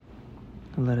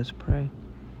And let us pray.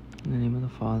 In the name of the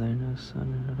Father, and of the Son,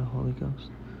 and of the Holy Ghost.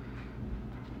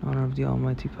 In honor of the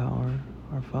almighty power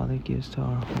our Father gives to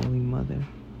our Holy Mother.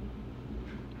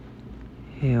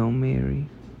 Hail Mary,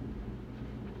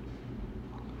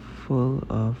 full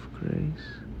of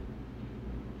grace.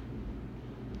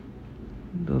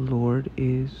 The Lord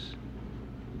is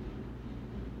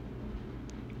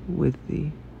with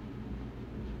thee.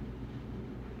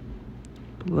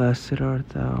 Blessed art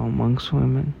thou amongst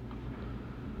women,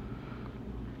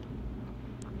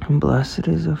 and blessed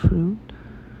is the fruit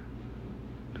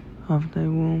of thy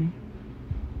womb,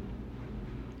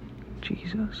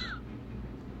 Jesus.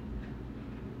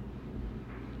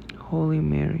 Holy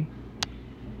Mary,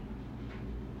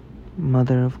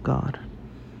 Mother of God,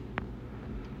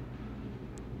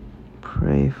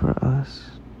 pray for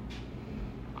us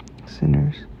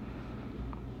sinners,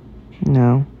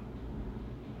 now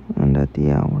and at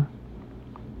the hour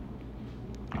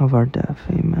of our death.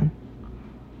 Amen.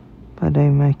 By thy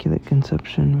immaculate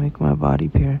conception, make my body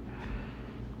pure,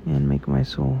 and make my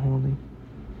soul holy.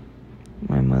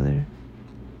 My Mother,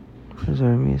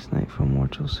 preserve me this night from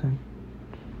mortal sin,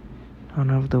 in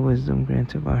honor of the wisdom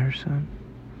granted by her Son.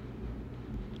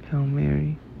 Hail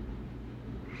Mary,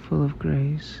 full of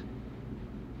grace,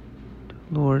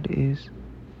 the Lord is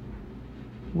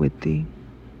with thee.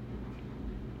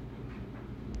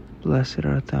 Blessed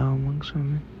art thou amongst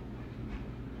women,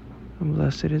 and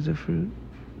blessed is the fruit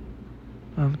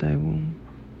of thy womb,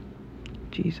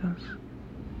 Jesus.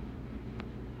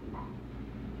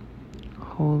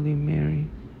 Holy Mary,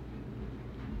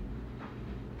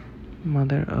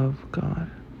 Mother of God,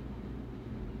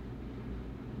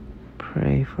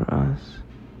 pray for us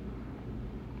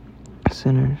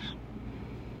sinners,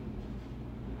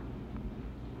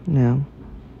 now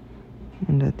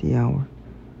and at the hour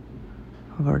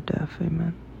of our death.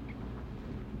 Amen.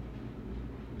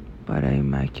 By thy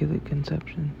immaculate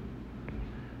conception,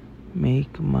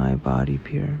 make my body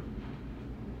pure,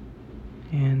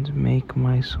 and make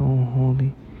my soul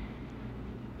holy.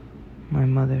 My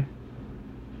Mother,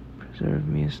 preserve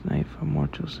me this night from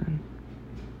mortal sin,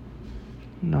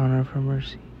 in honor of her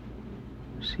mercy,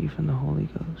 receive from the Holy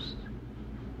Ghost.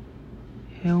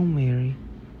 Hail Mary,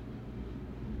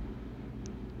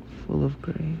 full of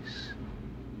grace,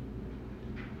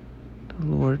 the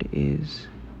Lord is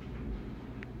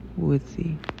with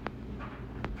thee.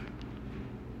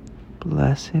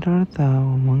 Blessed art thou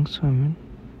amongst women,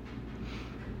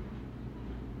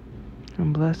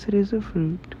 and blessed is the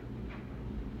fruit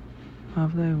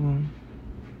of thy womb,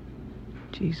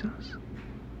 Jesus.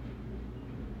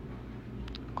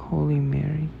 Holy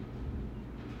Mary,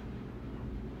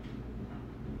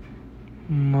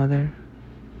 Mother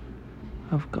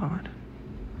of God,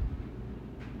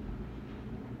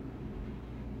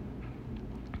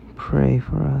 pray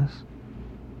for us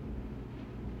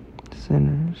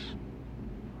sinners,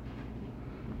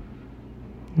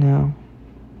 now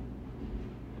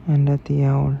and at the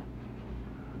hour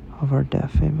of our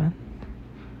death. Amen.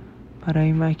 By thy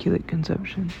immaculate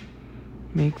conception,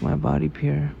 make my body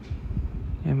pure,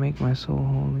 and make my soul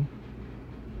holy.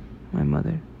 My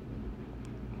Mother,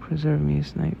 preserve me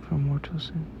this night from mortal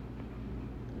sin.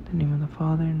 In the name of the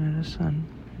Father, and of the Son,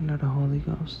 and of the Holy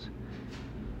Ghost.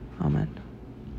 Amen.